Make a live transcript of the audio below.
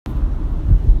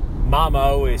Mama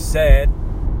always said,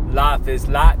 life is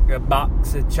like a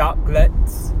box of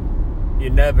chocolates. You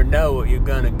never know what you're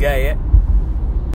gonna get.